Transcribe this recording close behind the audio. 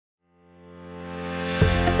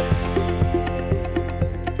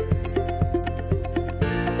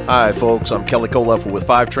Hi folks, I'm Kohlleffel with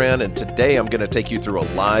Fivetran, and today I'm going to take you through a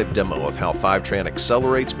live demo of how Fivetran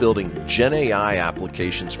accelerates building Gen AI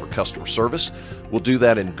applications for customer service. We'll do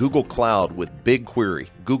that in Google Cloud with BigQuery,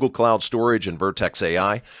 Google Cloud Storage, and Vertex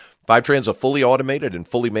AI. Fivetran is a fully automated and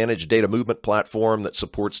fully managed data movement platform that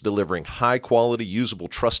supports delivering high-quality, usable,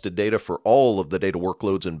 trusted data for all of the data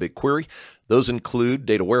workloads in BigQuery. Those include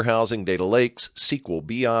data warehousing, data lakes, SQL,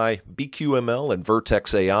 BI, BQML, and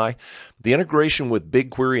Vertex AI. The integration with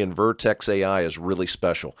BigQuery and Vertex AI is really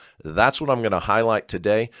special. That's what I'm going to highlight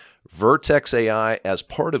today. Vertex AI, as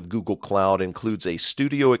part of Google Cloud, includes a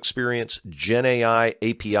studio experience, Gen AI,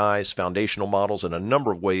 APIs, foundational models, and a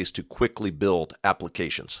number of ways to quickly build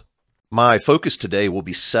applications. My focus today will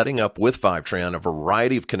be setting up with Fivetran a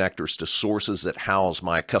variety of connectors to sources that house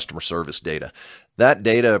my customer service data. That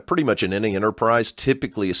data, pretty much in any enterprise,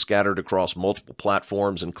 typically is scattered across multiple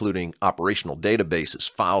platforms, including operational databases,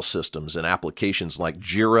 file systems, and applications like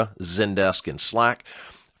Jira, Zendesk, and Slack.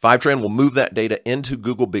 Fivetran will move that data into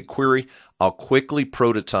Google BigQuery. I'll quickly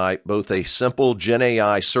prototype both a simple Gen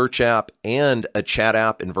AI search app and a chat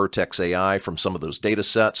app in Vertex AI from some of those data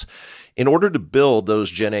sets. In order to build those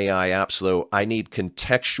Gen AI apps, though, I need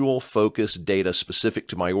contextual focused data specific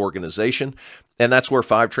to my organization, and that's where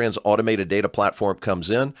Fivetran's automated data platform comes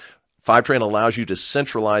in. Fivetran allows you to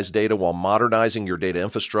centralize data while modernizing your data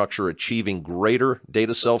infrastructure, achieving greater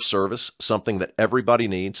data self-service, something that everybody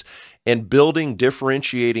needs, and building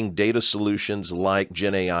differentiating data solutions like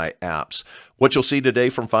Gen AI apps. What you'll see today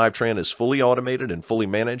from Fivetran is fully automated and fully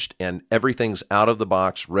managed, and everything's out of the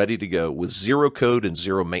box, ready to go with zero code and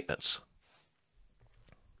zero maintenance.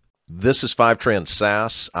 This is Fivetran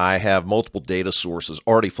SaaS. I have multiple data sources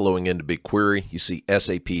already flowing into BigQuery. You see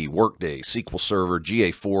SAP, Workday, SQL Server,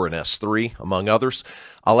 GA4, and S3, among others.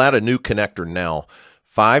 I'll add a new connector now.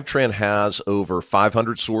 Fivetran has over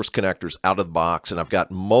 500 source connectors out of the box, and I've got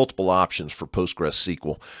multiple options for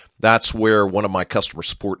PostgreSQL. That's where one of my customer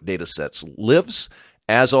support datasets lives.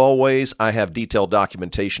 As always, I have detailed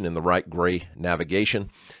documentation in the right gray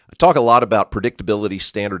navigation. I talk a lot about predictability,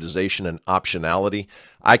 standardization, and optionality.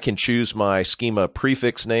 I can choose my schema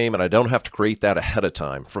prefix name, and I don't have to create that ahead of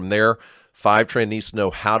time. From there, Fivetran needs to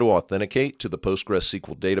know how to authenticate to the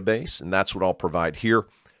PostgreSQL database, and that's what I'll provide here.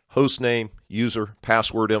 Hostname, user,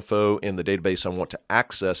 password info in the database I want to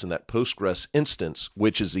access in that Postgres instance,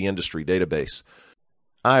 which is the industry database.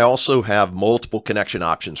 I also have multiple connection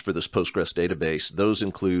options for this Postgres database. Those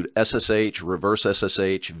include SSH, reverse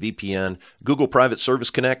SSH, VPN, Google Private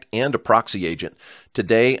Service Connect, and a proxy agent.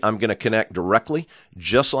 Today, I'm going to connect directly.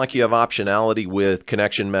 Just like you have optionality with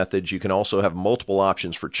connection methods, you can also have multiple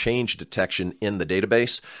options for change detection in the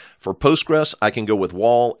database. For Postgres, I can go with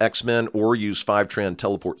WAL, XMin, or use Fivetran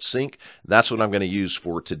Teleport Sync. That's what I'm going to use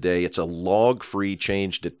for today. It's a log-free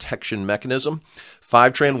change detection mechanism.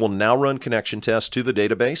 Fivetran will now run connection tests to the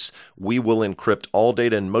database. We will encrypt all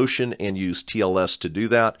data in motion and use TLS to do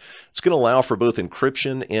that. It's going to allow for both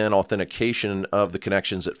encryption and authentication of the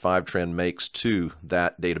connections that Fivetran makes to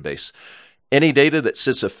that database. Any data that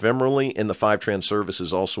sits ephemerally in the Fivetran service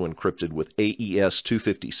is also encrypted with AES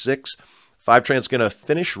 256. Fivetran's going to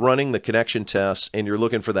finish running the connection tests, and you're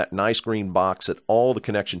looking for that nice green box that all the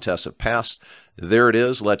connection tests have passed. There it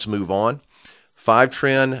is. Let's move on.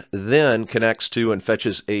 Fivetran then connects to and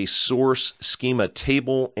fetches a source schema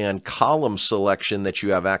table and column selection that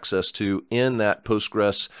you have access to in that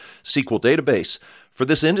PostgreSQL database. For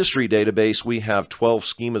this industry database, we have 12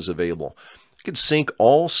 schemas available. I can sync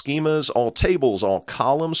all schemas, all tables, all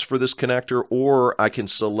columns for this connector, or I can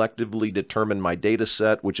selectively determine my data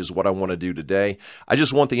set, which is what I want to do today. I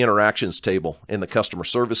just want the interactions table in the customer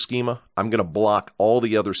service schema. I'm going to block all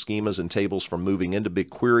the other schemas and tables from moving into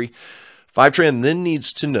BigQuery. Fivetran then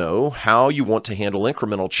needs to know how you want to handle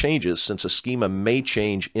incremental changes, since a schema may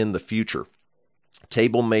change in the future.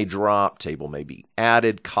 Table may drop, table may be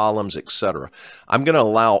added, columns, etc. I'm going to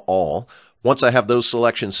allow all. Once I have those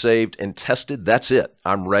selections saved and tested, that's it.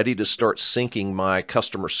 I'm ready to start syncing my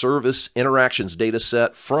customer service interactions data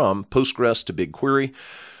set from Postgres to BigQuery.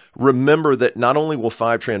 Remember that not only will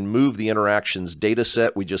Fivetran move the interactions data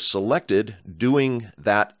set we just selected, doing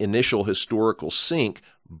that initial historical sync,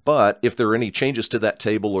 but if there are any changes to that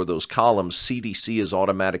table or those columns, CDC is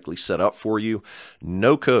automatically set up for you.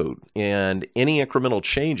 No code, and any incremental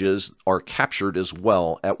changes are captured as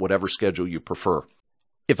well at whatever schedule you prefer.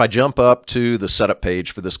 If I jump up to the setup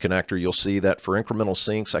page for this connector, you'll see that for incremental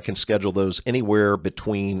syncs, I can schedule those anywhere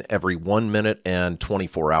between every 1 minute and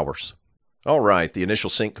 24 hours. All right, the initial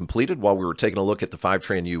sync completed while we were taking a look at the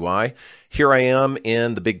Fivetran UI. Here I am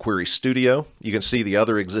in the BigQuery Studio. You can see the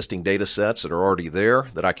other existing data sets that are already there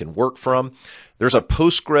that I can work from. There's a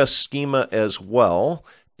Postgres schema as well,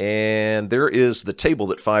 And there is the table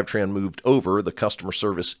that Fivetran moved over, the customer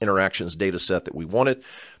service interactions data set that we wanted.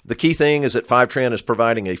 The key thing is that Fivetran is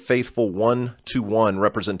providing a faithful one-to-one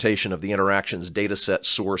representation of the interactions data set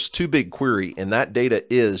source to BigQuery, and that data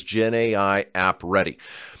is GenAI app ready.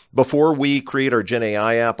 Before we create our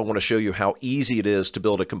GenAI app, I want to show you how easy it is to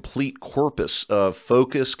build a complete corpus of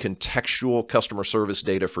focused, contextual customer service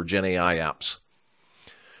data for GenAI apps.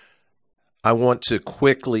 I want to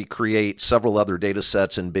quickly create several other data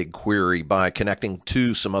sets in BigQuery by connecting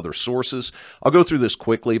to some other sources. I'll go through this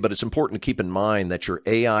quickly, but it's important to keep in mind that your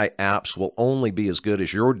AI apps will only be as good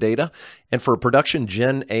as your data. And for a production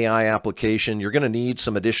Gen AI application, you're going to need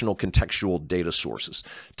some additional contextual data sources.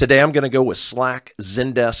 Today, I'm going to go with Slack,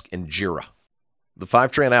 Zendesk, and Jira. The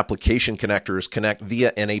Fivetran application connectors connect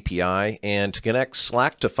via an API, and to connect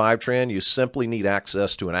Slack to Fivetran, you simply need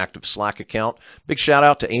access to an active Slack account. Big shout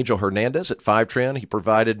out to Angel Hernandez at Fivetran. He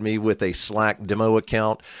provided me with a Slack demo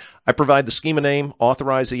account. I provide the schema name,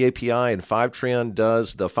 authorize the API, and Fivetran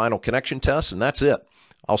does the final connection test, and that's it.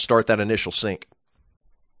 I'll start that initial sync.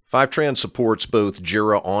 Fivetran supports both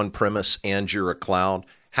Jira on-premise and Jira Cloud.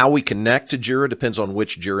 How we connect to Jira depends on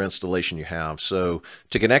which Jira installation you have. So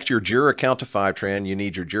to connect your Jira account to Fivetran, you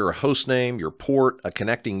need your Jira hostname, your port, a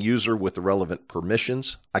connecting user with the relevant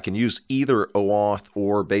permissions. I can use either OAuth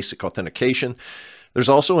or basic authentication. There's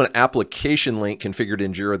also an application link configured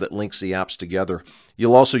in Jira that links the apps together.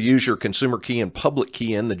 You'll also use your consumer key and public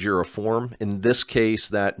key in the Jira form. In this case,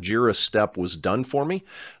 that Jira step was done for me.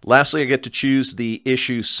 Lastly, I get to choose the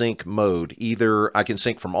issue sync mode. Either I can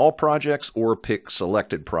sync from all projects or pick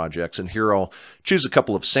selected projects. And here I'll choose a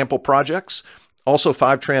couple of sample projects. Also,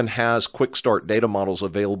 Fivetran has quick start data models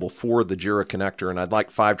available for the Jira connector, and I'd like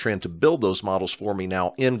Fivetran to build those models for me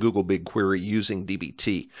now in Google BigQuery using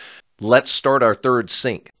dbt. Let's start our third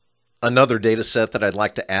sync. Another data set that I'd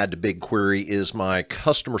like to add to BigQuery is my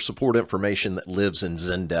customer support information that lives in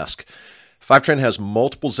Zendesk. Fivetran has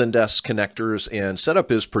multiple Zendesk connectors, and setup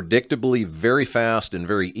is predictably very fast and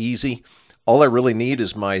very easy. All I really need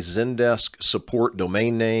is my Zendesk support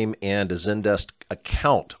domain name and a Zendesk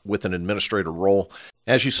account with an administrator role.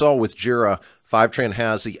 As you saw with Jira, Fivetran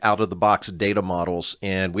has the out-of-the-box data models,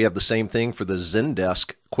 and we have the same thing for the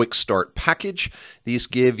Zendesk Quick Start package. These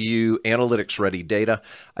give you analytics-ready data.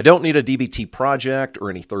 I don't need a dbt project or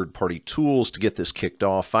any third-party tools to get this kicked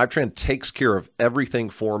off. Fivetran takes care of everything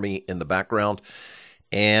for me in the background.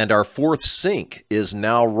 And our fourth sync is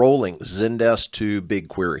now rolling Zendesk to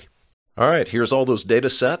BigQuery. All right, here's all those data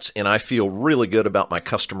sets, and I feel really good about my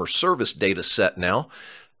customer service data set now.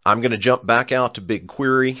 I'm going to jump back out to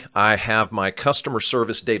BigQuery. I have my customer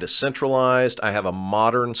service data centralized. I have a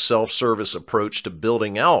modern self-service approach to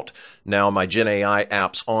building out now my GenAI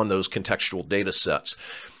apps on those contextual data sets.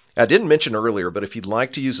 I didn't mention earlier, but if you'd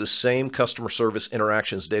like to use the same customer service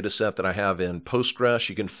interactions data set that I have in Postgres,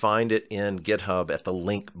 you can find it in GitHub at the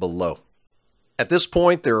link below. At this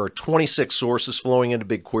point, there are 26 sources flowing into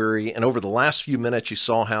BigQuery, and over the last few minutes, you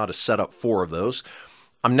saw how to set up 4 of those.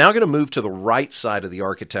 I'm now going to move to the right side of the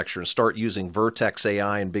architecture and start using Vertex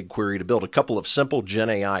AI and BigQuery to build a couple of simple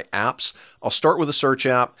GenAI apps. I'll start with a search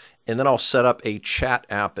app, and then I'll set up a chat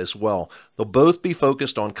app as well. They'll both be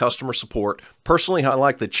focused on customer support. Personally, I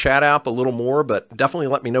like the chat app a little more, but definitely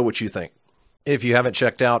let me know what you think. If you haven't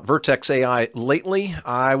checked out Vertex AI lately,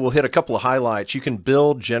 I will hit a couple of highlights. You can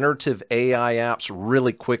build generative AI apps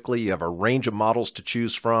really quickly. You have a range of models to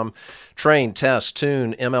choose from. Train, test,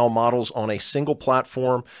 tune ML models on a single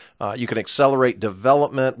platform. You can accelerate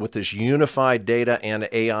development with this unified data and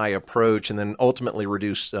AI approach, and then ultimately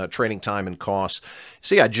reduce training time and costs.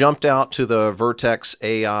 See, I jumped out to the Vertex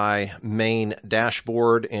AI main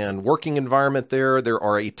dashboard and working environment there. There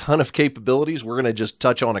are a ton of capabilities. We're going to just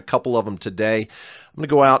touch on a couple of them today. I'm going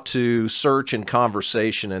to go out to search and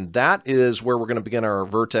conversation, and that is where we're going to begin our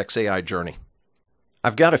Vertex AI journey.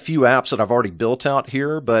 I've got a few apps that I've already built out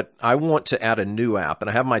here, but I want to add a new app, and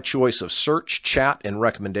I have my choice of search, chat, and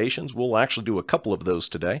recommendations. We'll actually do a couple of those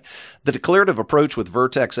today. The declarative approach with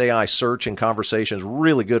Vertex AI search and conversation is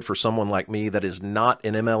really good for someone like me that is not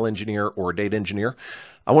an ML engineer or a data engineer.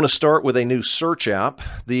 I want to start with a new search app.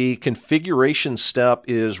 The configuration step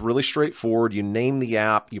is really straightforward. You name the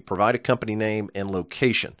app, you provide a company name and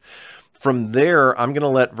location. From there, I'm going to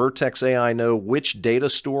let Vertex AI know which data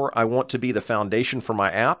store I want to be the foundation for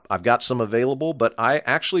my app. I've got some available, but I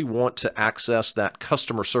actually want to access that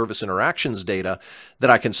customer service interactions data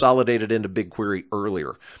that I consolidated into BigQuery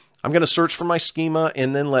earlier. I'm going to search for my schema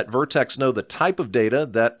and then let Vertex know the type of data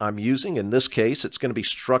that I'm using. In this case, it's going to be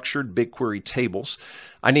structured BigQuery tables.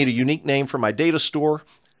 I need a unique name for my data store.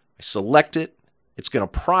 I select it, It's going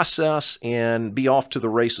to process and be off to the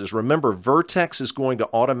races. Remember, Vertex is going to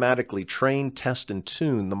automatically train, test, and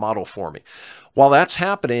tune the model for me. While that's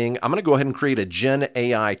happening, I'm going to go ahead and create a Gen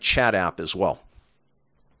AI chat app as well.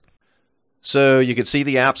 So you can see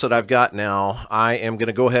the apps that I've got now. I am going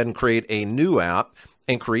to go ahead and create a new app.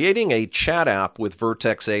 And creating a chat app with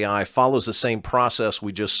Vertex AI follows the same process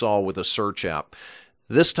we just saw with a search app.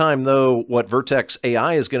 This time, though, what Vertex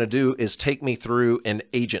AI is going to do is take me through an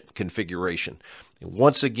agent configuration.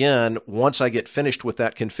 Once again, once I get finished with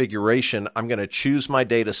that configuration, I'm going to choose my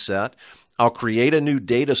data set. I'll create a new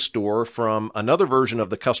data store from another version of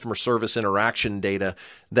the customer service interaction data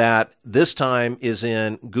that this time is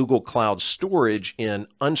in Google Cloud Storage in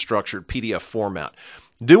unstructured PDF format.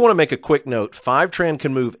 Do want to make a quick note. Fivetran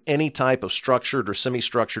can move any type of structured or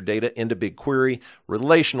semi-structured data into BigQuery,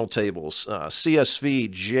 relational tables,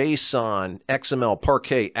 CSV, JSON, XML,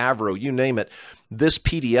 Parquet, Avro, you name it. This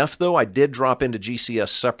PDF, though, I did drop into GCS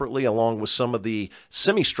separately along with some of the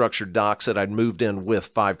semi-structured docs that I'd moved in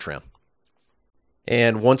with Fivetran.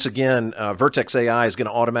 And once again, Vertex AI is going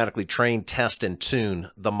to automatically train, test, and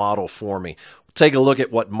tune the model for me. We'll take a look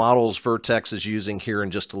at what models Vertex is using here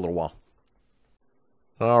in just a little while.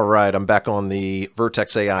 All right, I'm back on the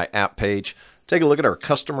Vertex AI app page. Take a look at our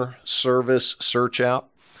customer service search app.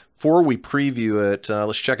 Before we preview it,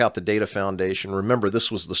 let's check out the data foundation. Remember,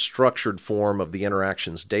 this was the structured form of the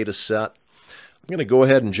interactions data set. I'm going to go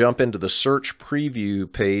ahead and jump into the search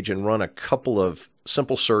preview page and run a couple of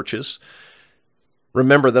simple searches.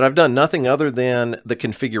 Remember that I've done nothing other than the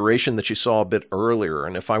configuration that you saw a bit earlier.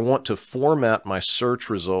 And if I want to format my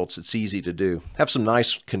search results, it's easy to do. Have some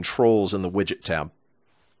nice controls in the widget tab.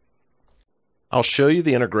 I'll show you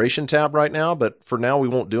the integration tab right now, but for now we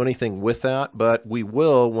won't do anything with that, but we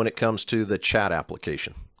will when it comes to the chat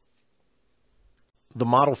application. The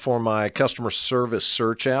model for my customer service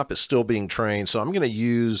search app is still being trained, so I'm going to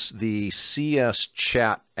use the CS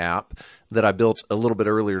chat app that I built a little bit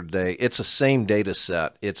earlier today. It's the same data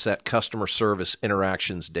set. It's that customer service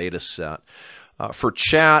interactions data set. For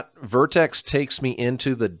chat, Vertex takes me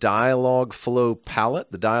into the Dialogflow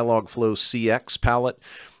palette, the Dialogflow CX palette.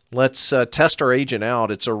 Let's test our agent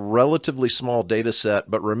out. It's a relatively small data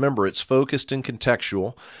set, but remember, it's focused and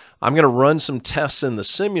contextual. I'm going to run some tests in the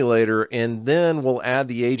simulator, and then we'll add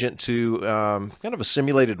the agent to kind of a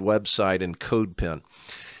simulated website in CodePen.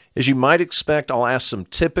 As you might expect, I'll ask some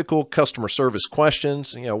typical customer service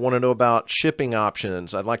questions. I want to know about shipping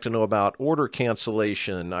options. I'd like to know about order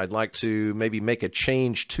cancellation. I'd like to maybe make a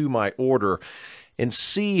change to my order and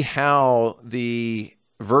see how the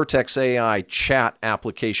Vertex AI chat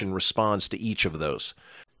application responds to each of those.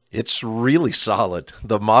 It's really solid.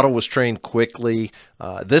 The model was trained quickly.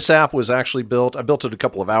 This app was actually built. I built it a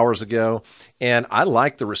couple of hours ago, and I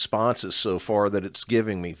like the responses so far that it's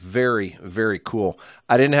giving me. Very, very cool.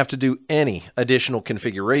 I didn't have to do any additional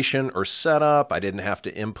configuration or setup. I didn't have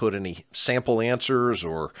to input any sample answers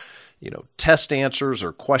or test answers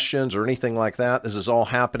or questions or anything like that. This is all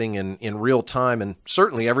happening in real time, and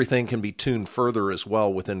certainly everything can be tuned further as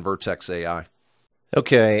well within Vertex AI.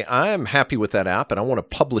 Okay, I'm happy with that app and I want to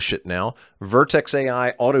publish it now. Vertex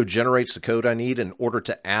AI auto-generates the code I need in order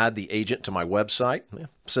to add the agent to my website.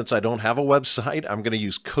 Since I don't have a website, I'm going to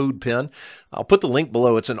use CodePen. I'll put the link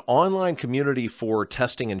below. It's an online community for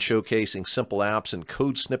testing and showcasing simple apps and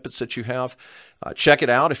code snippets that you have. Check it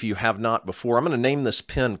out if you have not before. I'm going to name this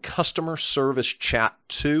pen Customer Service Chat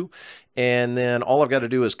 2. And then all I've got to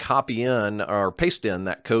do is copy in or paste in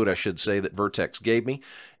that code, I should say, that Vertex gave me.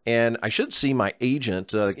 And I should see my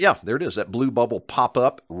agent. Yeah, there it is, that blue bubble pop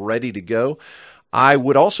up, ready to go. I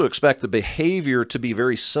would also expect the behavior to be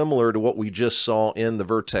very similar to what we just saw in the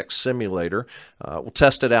Vertex simulator. We'll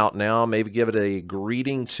test it out now, maybe give it a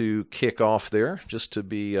greeting to kick off there, just to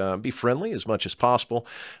be friendly as much as possible.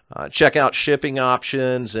 Check out shipping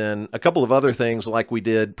options and a couple of other things like we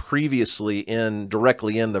did previously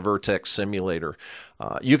directly in the Vertex simulator.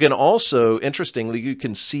 You can also, interestingly, you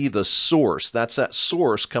can see the source. That's that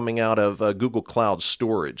source coming out of Google Cloud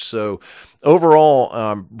Storage. So overall,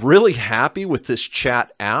 I'm really happy with this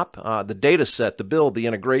chat app. The data set, the build, the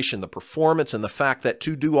integration, the performance, and the fact that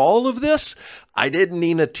to do all of this, I didn't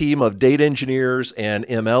need a team of data engineers and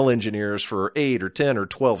ML engineers for 8 or 10 or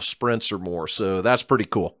 12 sprints or more. So that's pretty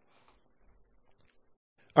cool.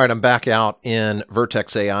 All right, I'm back out in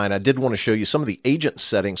Vertex AI, and I did want to show you some of the agent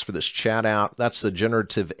settings for this chat app. That's the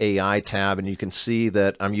Generative AI tab, and you can see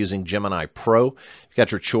that I'm using Gemini Pro. You've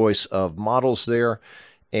got your choice of models there,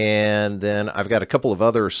 and then I've got a couple of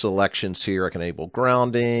other selections here. I can enable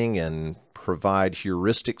grounding and provide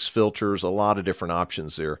heuristics filters, a lot of different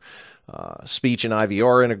options there. Speech and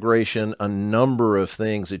IVR integration, a number of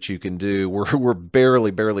things that you can do. We're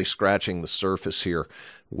barely scratching the surface here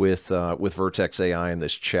with Vertex AI and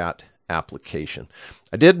this chat application.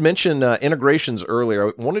 I did mention integrations earlier.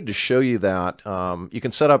 I wanted to show you that you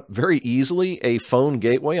can set up very easily a phone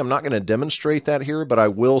gateway. I'm not going to demonstrate that here, but I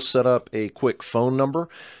will set up a quick phone number.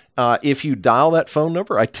 If you dial that phone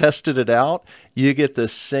number, I tested it out, you get the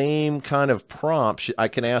same kind of prompts. I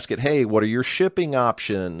can ask it, hey, what are your shipping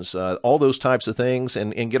options? All those types of things,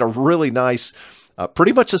 and get a really nice,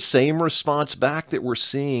 pretty much the same response back that we're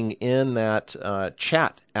seeing in that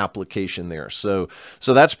chat application there. So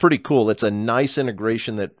that's pretty cool. It's a nice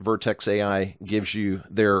integration that Vertex AI gives you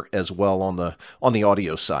there as well on the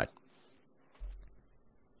audio side.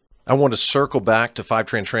 I want to circle back to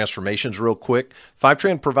Fivetran transformations real quick.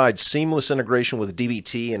 Fivetran provides seamless integration with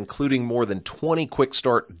dbt, including more than 20 quick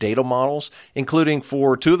start data models, including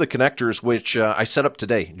for 2 of the connectors, which I set up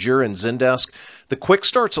today, Jira and Zendesk. The quick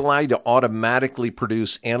starts allow you to automatically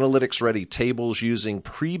produce analytics-ready tables using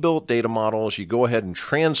pre-built data models. You go ahead and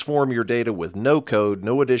transform your data with no code,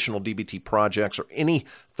 no additional dbt projects, or any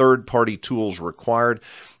third-party tools required.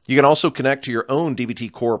 You can also connect to your own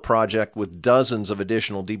dbt core project with dozens of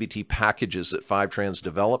additional dbt packages that Fivetran's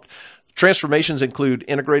developed. Transformations include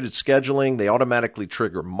integrated scheduling. They automatically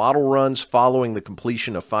trigger model runs following the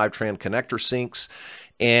completion of Fivetran connector syncs.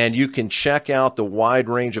 And you can check out the wide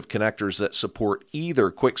range of connectors that support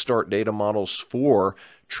either quick start data models for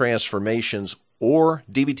transformations or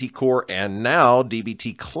dbt core, and now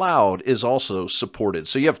dbt cloud is also supported.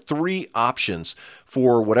 So you have 3 options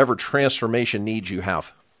for whatever transformation needs you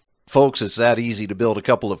have. Folks, it's that easy to build a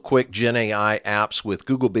couple of quick Gen AI apps with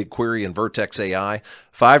Google BigQuery and Vertex AI.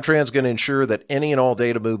 Fivetran is going to ensure that any and all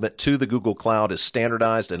data movement to the Google Cloud is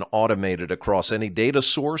standardized and automated across any data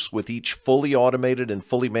source, with each fully automated and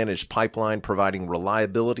fully managed pipeline providing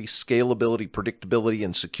reliability, scalability, predictability,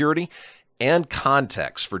 and security and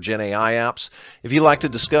context for Gen AI apps. If you'd like to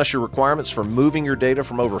discuss your requirements for moving your data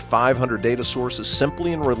from over 500 data sources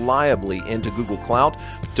simply and reliably into Google Cloud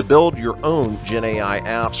to build your own Gen AI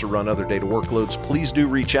apps or run other data workloads, please do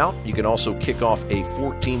reach out. You can also kick off a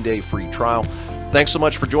 14-day free trial. Thanks so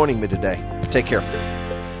much for joining me today. Take care.